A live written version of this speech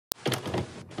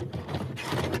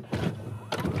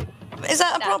Is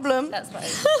that a problem? That's fine.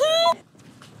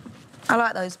 I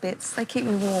like those bits. They keep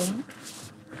me warm.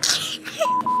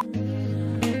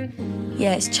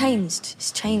 Yeah, it's changed.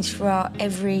 It's changed throughout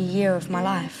every year of my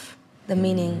life, the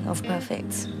meaning of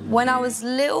perfect. When I was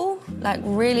little, like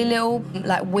really little,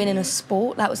 like winning a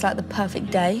sport, that was like the perfect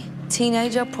day.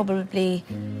 Teenager, probably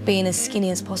being as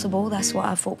skinny as possible. That's what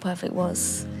I thought perfect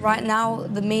was. Right now,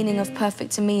 the meaning of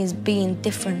perfect to me is being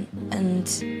different, and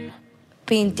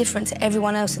being different to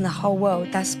everyone else in the whole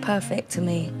world. That's perfect to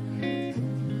me.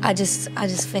 I just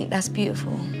think that's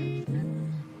beautiful.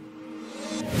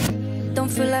 Don't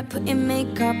feel like putting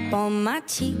makeup on my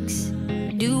cheeks.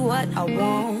 Do what I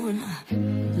want.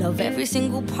 Love every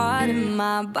single part of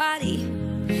my body,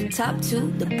 top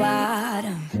to the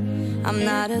bottom. I'm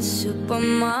not a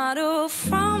supermodel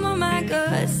from a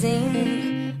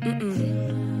magazine.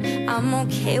 I'm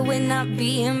okay with not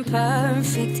being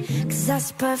perfect, 'cause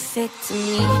that's perfect to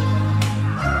me.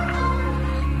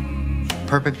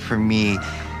 Perfect for me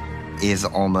is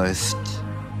almost...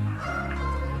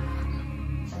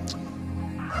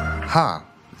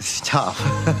 It's tough.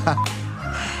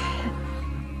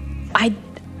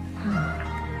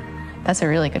 That's a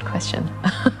really good question.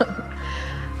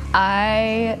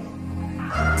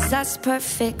 That's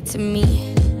perfect to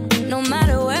me. No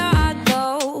matter where I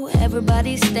go,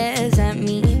 everybody stares at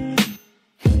me.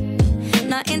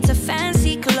 Not into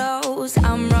fancy clothes,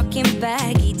 I'm rocking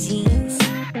baggy jeans.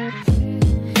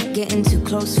 Getting too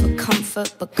close for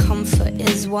comfort, but comfort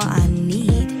is what I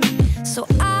need. So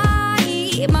I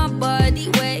eat my body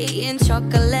weight in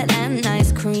chocolate and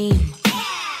ice cream.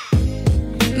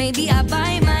 Maybe I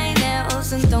bite my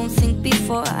nails and don't think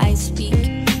before I speak.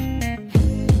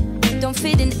 Don't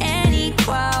fit in any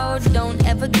crowd, don't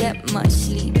ever get much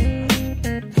sleep.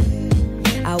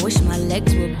 I wish my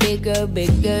legs were bigger,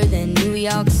 bigger than New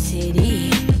York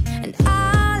City. And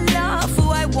I love who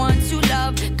I want to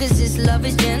love, 'cause this love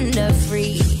is gender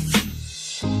free.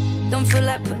 Don't feel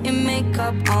like putting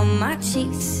makeup on my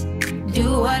cheeks.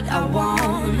 Do what I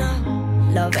wanna.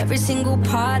 Love every single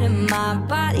part of my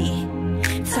body,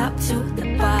 top to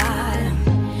the bottom.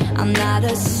 I'm not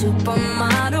a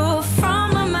supermodel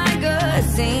from a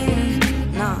magazine.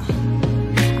 No,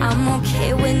 I'm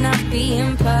okay with not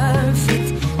being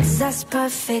perfect, 'cause that's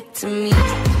perfect to me.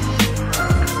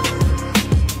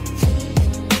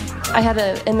 I had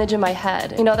an image in my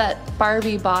head. You know, that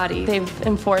Barbie body they've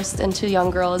enforced into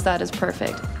young girls that is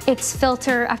perfect. It's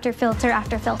filter after filter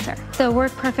after filter. The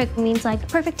word perfect means like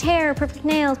perfect hair, perfect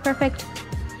nails, perfect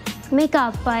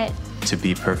makeup, but... To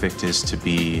be perfect is to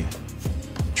be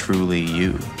truly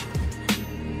you.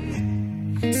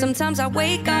 Sometimes I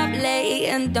wake up late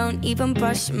and don't even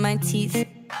brush my teeth.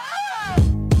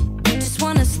 Just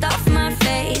wanna stuff my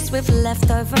face with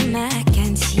leftover mac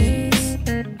and cheese.